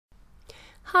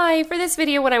Hi, for this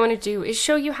video what I want to do is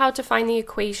show you how to find the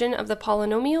equation of the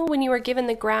polynomial when you are given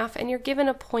the graph and you're given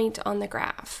a point on the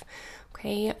graph.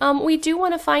 Okay, we do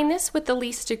want to find this with the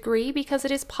least degree because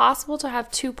it is possible to have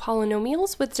two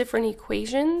polynomials with different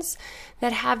equations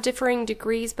that have differing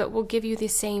degrees but will give you the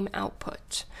same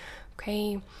output.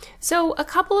 Okay, so a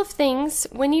couple of things.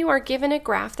 When you are given a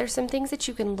graph, there's some things that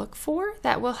you can look for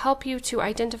that will help you to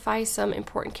identify some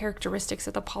important characteristics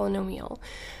of the polynomial.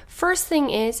 First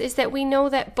thing is that we know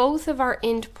that both of our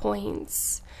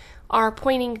endpoints are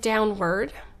pointing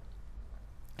downward.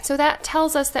 So that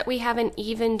tells us that we have an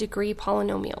even degree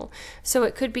polynomial. So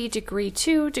it could be degree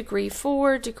 2, degree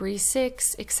 4, degree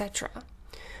 6, etc.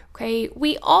 Okay,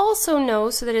 we also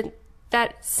know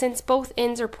that since both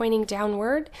ends are pointing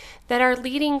downward, that our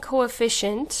leading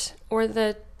coefficient, or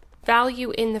the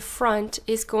value in the front,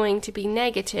 is going to be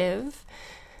negative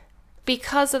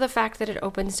because of the fact that it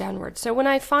opens downward. So when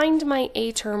I find my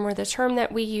A term, or the term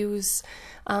that we use,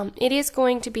 it is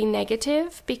going to be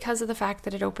negative because of the fact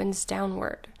that it opens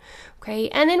downward. Okay,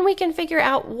 and then we can figure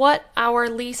out what our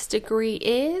least degree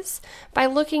is by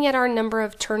looking at our number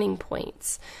of turning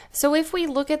points. So if we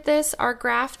look at this, our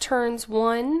graph turns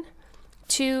 1,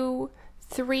 2,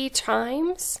 3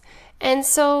 times, and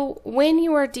so when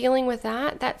you are dealing with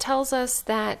that, that tells us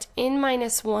that n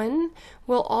minus 1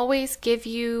 will always give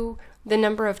you the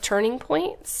number of turning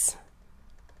points.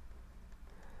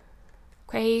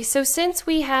 Okay, so since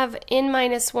we have n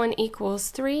minus 1 equals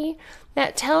 3,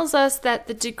 that tells us that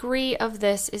the degree of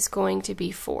this is going to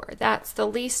be 4. That's the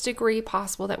least degree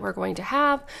possible that we're going to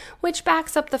have, which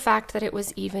backs up the fact that it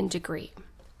was even degree.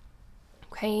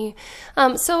 Okay,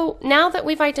 so now that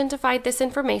we've identified this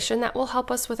information, that will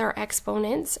help us with our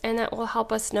exponents, and that will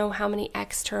help us know how many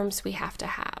x terms we have to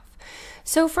have.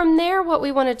 So from there, what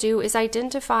we want to do is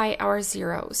identify our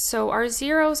zeros. So our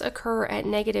zeros occur at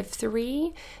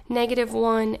 -3,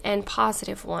 -1, and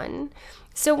 +1.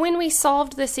 So when we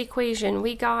solved this equation,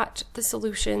 we got the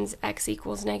solutions x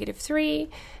equals -3,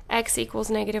 x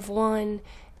equals -1,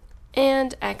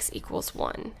 and x equals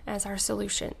 1 as our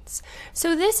solutions.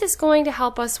 So this is going to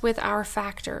help us with our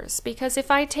factors, because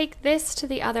if I take this to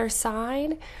the other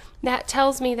side, that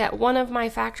tells me that one of my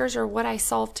factors, or what I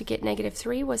solved to get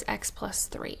 -3, was x plus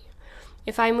 3.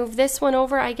 If I move this one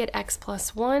over, I get x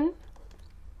plus 1.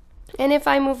 And if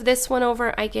I move this one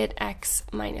over, I get x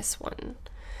minus 1.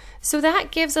 So that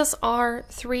gives us our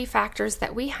 3 factors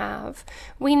that we have.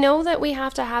 We know that we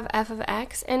have to have f of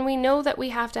x, and we know that we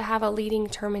have to have a leading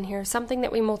term in here, something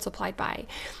that we multiplied by.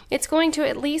 It's going to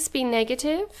at least be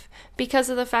negative because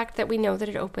of the fact that we know that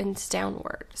it opens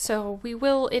downward. So we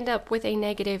will end up with a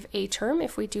negative a term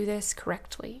if we do this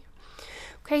correctly.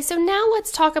 Okay, so now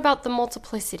let's talk about the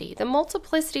multiplicity. The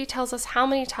multiplicity tells us how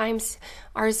many times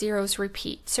our zeros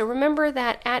repeat. So remember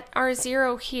that at our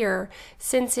 0 here,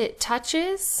 since it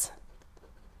touches,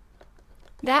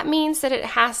 that means that it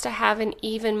has to have an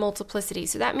even multiplicity.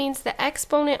 So that means the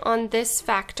exponent on this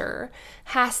factor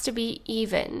has to be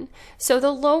even. So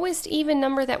the lowest even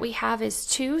number that we have is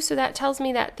 2, so that tells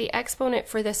me that the exponent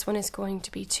for this one is going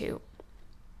to be 2.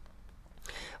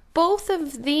 Both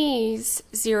of these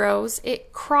zeros,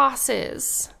 it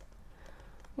crosses,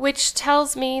 which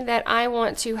tells me that I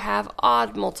want to have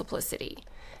odd multiplicity.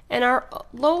 And our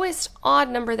lowest odd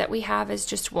number that we have is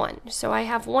just 1. So I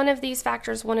have one of these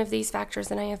factors, one of these factors,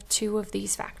 and I have 2 of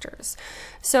these factors.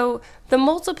 So the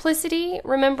multiplicity,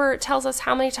 remember, it tells us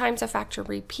how many times a factor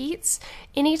repeats.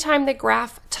 Anytime the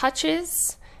graph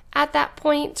touches at that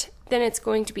point, then it's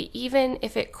going to be even.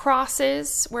 If it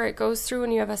crosses where it goes through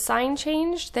and you have a sign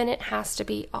change, then it has to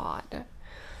be odd.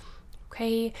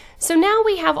 Okay, so now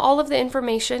we have all of the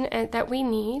information that we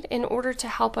need in order to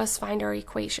help us find our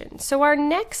equation. So our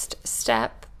next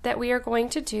step that we are going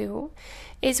to do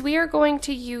is we are going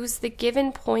to use the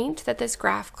given point that this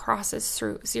graph crosses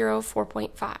through, 0,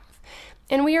 4.5.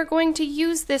 And we are going to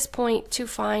use this point to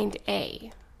find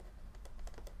A.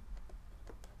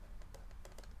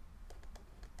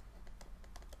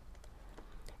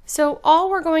 So all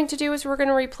we're going to do is we're going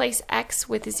to replace x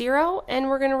with 0, and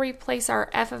we're going to replace our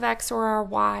f of x, or our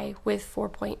y, with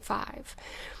 4.5.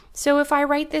 So if I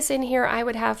write this in here, I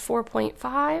would have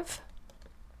 4.5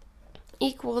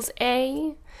 equals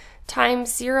a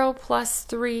times 0 plus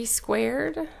 3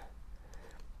 squared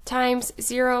times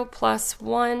 0 plus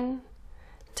 1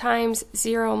 times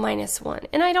 0 minus 1.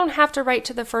 And I don't have to write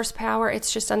to the first power,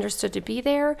 it's just understood to be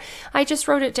there. I just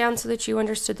wrote it down so that you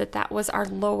understood that that was our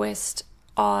lowest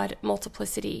odd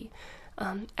multiplicity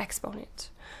exponent.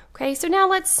 Okay, so now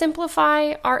let's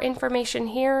simplify our information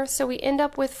here. So we end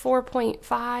up with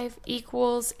 4.5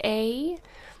 equals a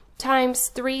times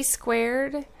 3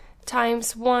 squared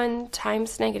times 1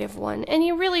 times negative 1. And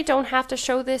you really don't have to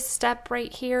show this step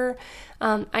right here.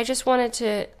 I just wanted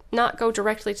to not go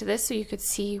directly to this so you could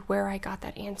see where I got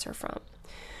that answer from.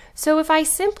 So if I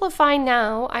simplify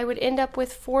now, I would end up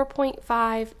with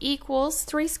 4.5 equals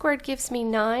 3 squared gives me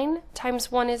 9, times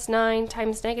 1 is 9,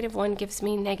 times negative 1 gives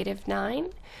me negative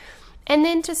 9. And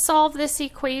then to solve this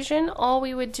equation, all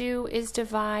we would do is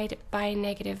divide by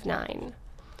negative 9.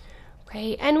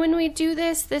 Okay, and when we do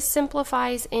this, this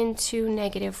simplifies into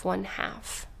negative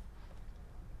 1/2.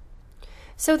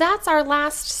 So that's our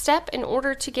last step in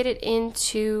order to get it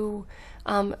into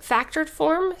factored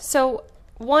form. So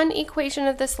one equation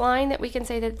of this line that we can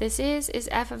say that this is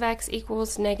f of x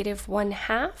equals negative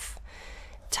 1/2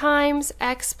 times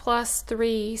x plus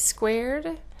 3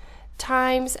 squared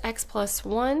times x plus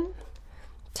 1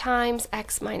 times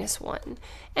x minus 1.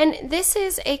 And this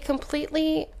is a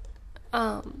completely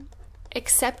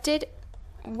accepted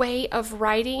way of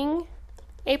writing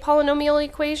a polynomial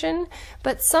equation,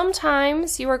 but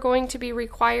sometimes you are going to be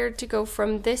required to go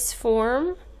from this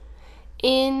form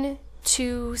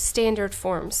into standard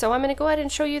form. So I'm going to go ahead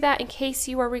and show you that in case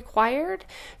you are required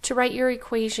to write your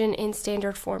equation in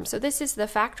standard form. So this is the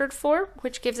factored form,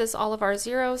 which gives us all of our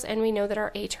zeros, and we know that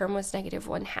our a term was negative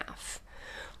 1/2.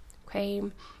 Okay.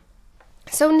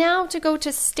 So now to go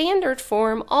to standard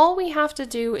form, all we have to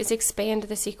do is expand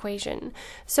this equation.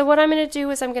 So what I'm going to do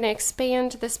is I'm going to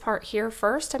expand this part here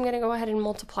first. I'm going to go ahead and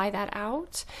multiply that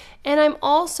out. And I'm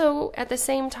also at the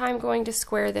same time going to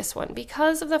square this one.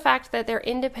 Because of the fact that they're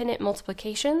independent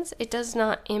multiplications, it does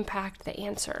not impact the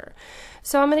answer.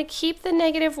 So I'm going to keep the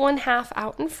negative 1/2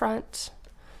 out in front.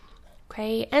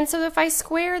 Okay, and so if I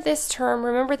square this term,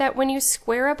 remember that when you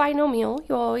square a binomial,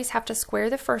 you always have to square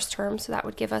the first term, so that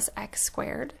would give us x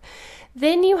squared.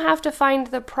 Then you have to find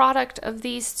the product of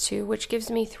these two, which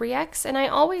gives me 3x, and I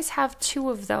always have 2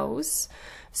 of those,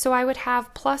 so I would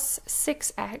have plus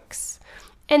 6x.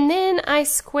 And then I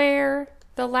square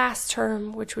the last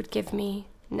term, which would give me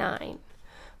 9.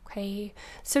 Okay,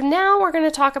 so now we're going to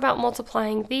talk about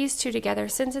multiplying these two together.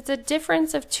 Since it's a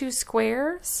difference of 2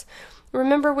 squares,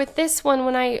 remember with this one,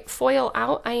 when I FOIL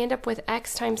out, I end up with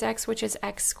x times x, which is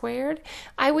x squared.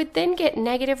 I would then get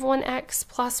negative 1x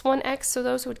plus 1x, so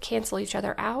those would cancel each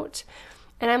other out.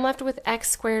 And I'm left with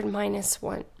x squared minus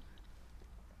 1.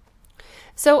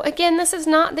 So again, this is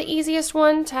not the easiest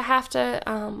one to have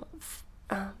to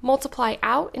multiply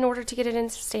out in order to get it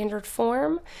into standard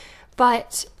form.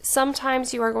 But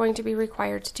sometimes you are going to be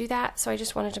required to do that. So I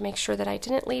just wanted to make sure that I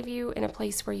didn't leave you in a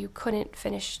place where you couldn't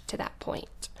finish to that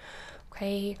point.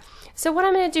 Okay, so what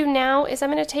I'm going to do now is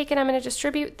I'm going to take and I'm going to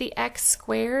distribute the x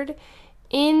squared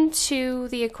into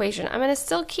the equation. I'm going to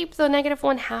still keep the negative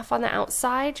 1/2 on the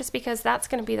outside just because that's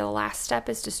going to be the last step,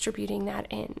 is distributing that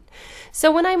in.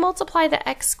 So when I multiply the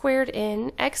x squared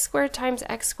in, x squared times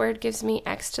x squared gives me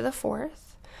x to the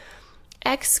 4th.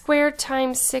 X squared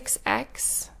times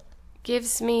 6x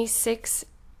gives me 6x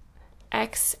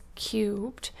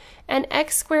cubed. And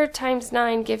x squared times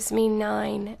 9 gives me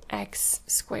 9x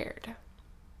squared.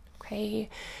 Okay,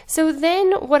 so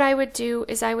then what I would do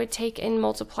is I would take and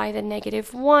multiply the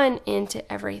negative 1 into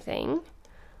everything.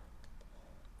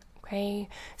 Okay,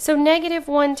 so negative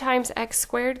 1 times x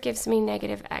squared gives me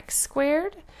negative x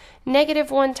squared.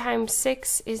 Negative 1 times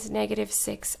 6 is negative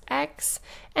 6x.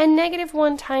 And negative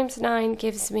 1 times 9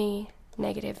 gives me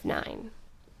negative 9.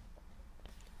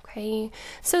 Okay,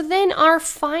 so then our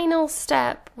final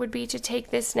step would be to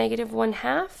take this negative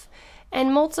 1/2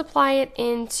 and multiply it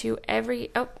into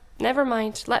every, oh, never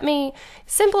mind. Let me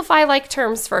simplify like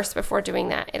terms first before doing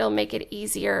that. It'll make it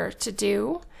easier to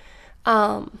do.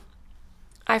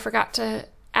 I forgot to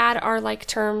add our like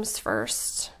terms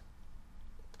first.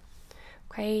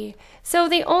 Okay, so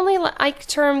the only like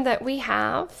term that we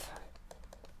have,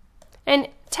 and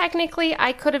technically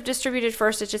I could have distributed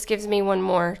first, it just gives me one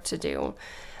more to do.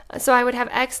 So I would have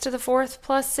x to the 4th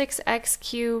plus 6x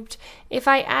cubed. If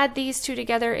I add these two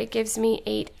together, it gives me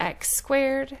 8x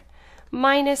squared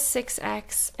minus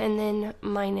 6x and then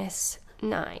minus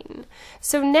 9.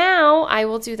 So now I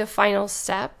will do the final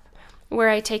step where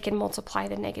I take and multiply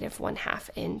the negative 1/2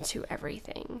 into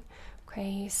everything.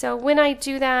 Okay, so when I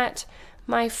do that,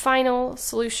 my final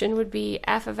solution would be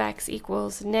f of x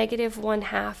equals negative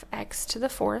 1/2 x to the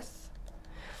 4th.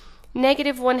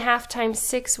 Negative 1/2 times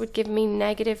 6 would give me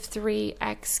negative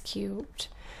 3x cubed.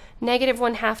 Negative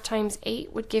 1/2 times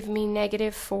 8 would give me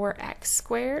negative 4x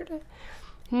squared.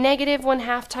 Negative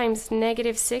 1/2 times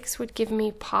negative 6 would give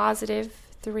me positive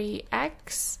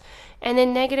 3x. And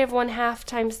then negative 1/2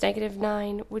 times negative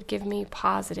 9 would give me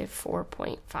positive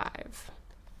 4.5.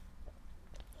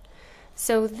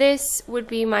 So this would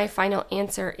be my final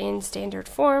answer in standard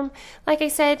form. Like I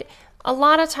said, a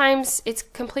lot of times it's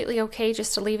completely okay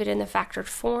just to leave it in the factored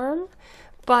form,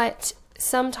 but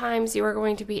sometimes you are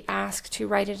going to be asked to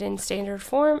write it in standard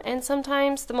form, and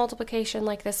sometimes the multiplication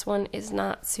like this one is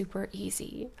not super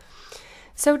easy.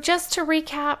 So just to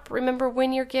recap, remember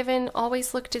when you're given,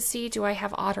 always look to see, do I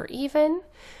have odd or even?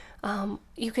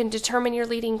 You can determine your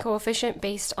leading coefficient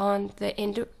based on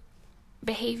the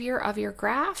behavior of your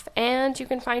graph, and you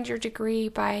can find your degree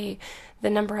by the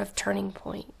number of turning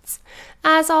points.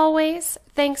 As always,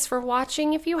 thanks for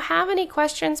watching. If you have any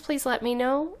questions, please let me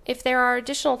know. If there are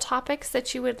additional topics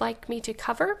that you would like me to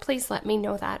cover, please let me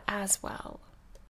know that as well.